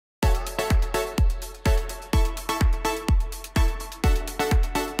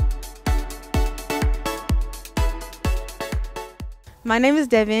My name is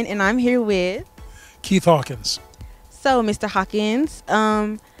Devin, and I'm here with. Keith Hawkins. So, Mr. Hawkins,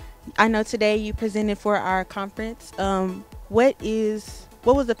 I know today you presented for our conference. What was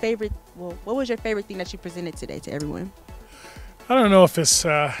the favorite? Well, what was your favorite thing that you presented today to everyone? I don't know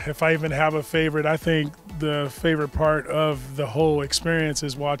if I even have a favorite. I think the favorite part of the whole experience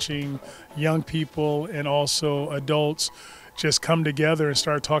is watching young people and also adults just come together and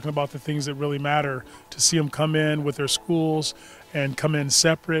start talking about the things that really matter. To see them come in with their schools and come in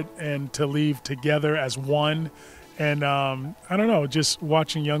separate and to leave together as one. And I don't know, just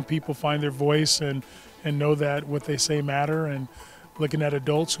watching young people find their voice and know that what they say matter, and looking at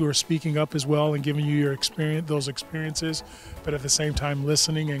adults who are speaking up as well and giving you your experience, those experiences, but at the same time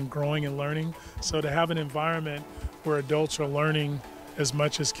listening and growing and learning. So to have an environment where adults are learning as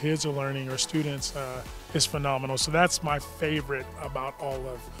much as kids are learning or students is phenomenal. So that's my favorite about all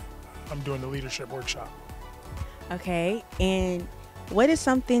of I'm doing the leadership workshop. Okay, and what is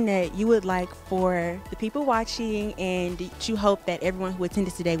something that you would like for the people watching and that you hope that everyone who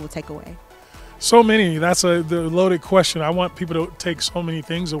attended today will take away? So many. That's the loaded question. I want people to take so many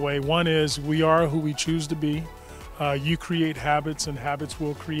things away. One is we are who we choose to be. You create habits, and habits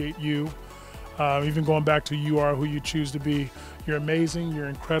will create you. Even going back to you are who you choose to be. You're amazing, you're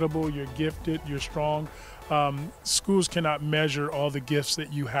incredible, you're gifted, you're strong. Schools cannot measure all the gifts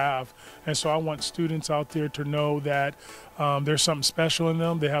that you have. And so I want students out there to know that there's something special in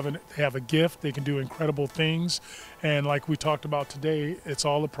them. They have a gift, they can do incredible things. And like we talked about today, it's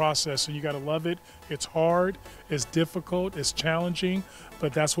all a process. So you got to love it. It's hard, it's difficult, it's challenging,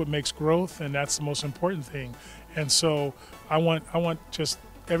 but that's what makes growth, and that's the most important thing. And so I want just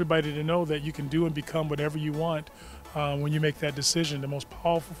everybody to know that you can do and become whatever you want when you make that decision. The most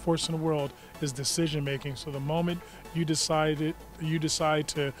powerful force in the world is decision making. So the moment you decide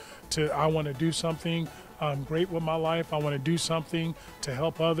to I want to do something great with my life, I want to do something to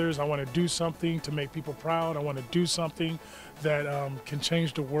help others, I want to do something to make people proud, I want to do something that can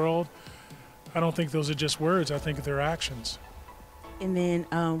change the world. I don't think those are just words, I think they're actions. And then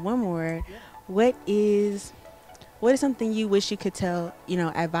one more, what is something you wish you could tell,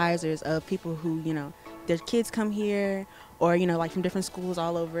 advisors of people who, their kids come here or, like from different schools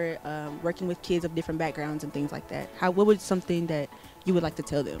all over, working with kids of different backgrounds and things like that? What would something that you would like to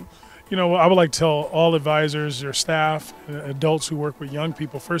tell them? I would like to tell all advisors, your staff, adults who work with young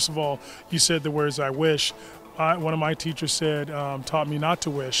people, first of all, you said the words, I wish. One of my teachers taught me not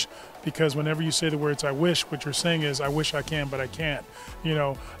to wish, because whenever you say the words I wish, what you're saying is I wish I can, but I can't.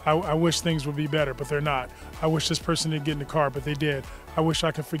 I wish things would be better, but they're not. I wish this person didn't get in the car, but they did. I wish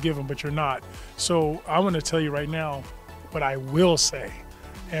I could forgive them, but you're not. So I want to tell you right now what I will say.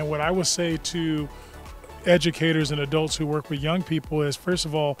 And what I will say to educators and adults who work with young people is, first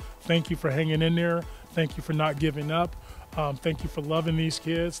of all, thank you for hanging in there. Thank you for not giving up. Thank you for loving these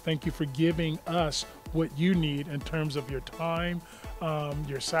kids. Thank you for giving us what you need in terms of your time,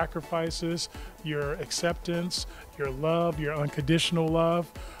 your sacrifices, your acceptance, your love, your unconditional love,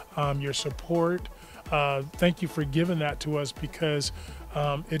 your support. Thank you for giving that to us, because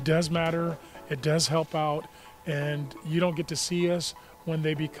it does matter, it does help out, and you don't get to see us when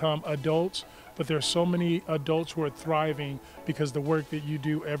they become adults, but there's so many adults who are thriving because of the work that you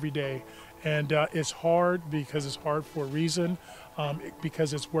do every day. And it's hard because it's hard for a reason,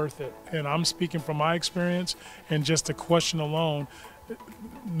 because it's worth it. And I'm speaking from my experience, and just the question alone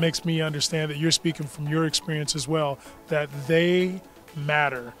makes me understand that you're speaking from your experience as well, that they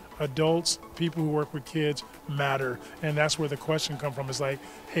matter. Adults, people who work with kids matter. And that's where the question comes from, is like,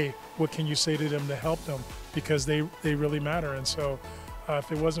 hey, what can you say to them to help them? Because they really matter. And so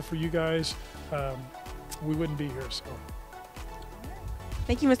if it wasn't for you guys, we wouldn't be here. So.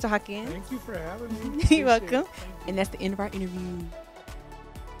 Thank you, Mr. Hawkins. Thank you for having me. You're welcome. And that's the end of our interview.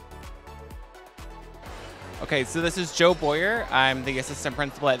 Okay, so this is Joe Boyer. I'm the assistant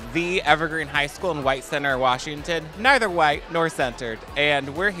principal at the Evergreen High School in White Center, Washington. Neither white nor centered.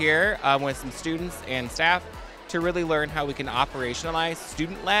 And we're here with some students and staff to really learn how we can operationalize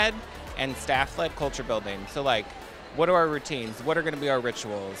student-led and staff-led culture building. So what are our routines? What are going to be our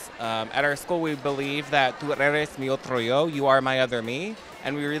rituals? At our school, we believe that tú eres mi otro yo, you are my other me.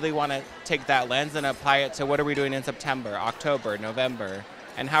 And we really want to take that lens and apply it to what are we doing in September, October, November,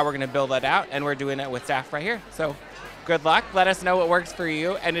 and how we're going to build that out. And we're doing it with staff right here. So good luck. Let us know what works for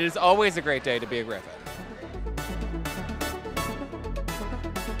you. And it is always a great day to be a Gryphon.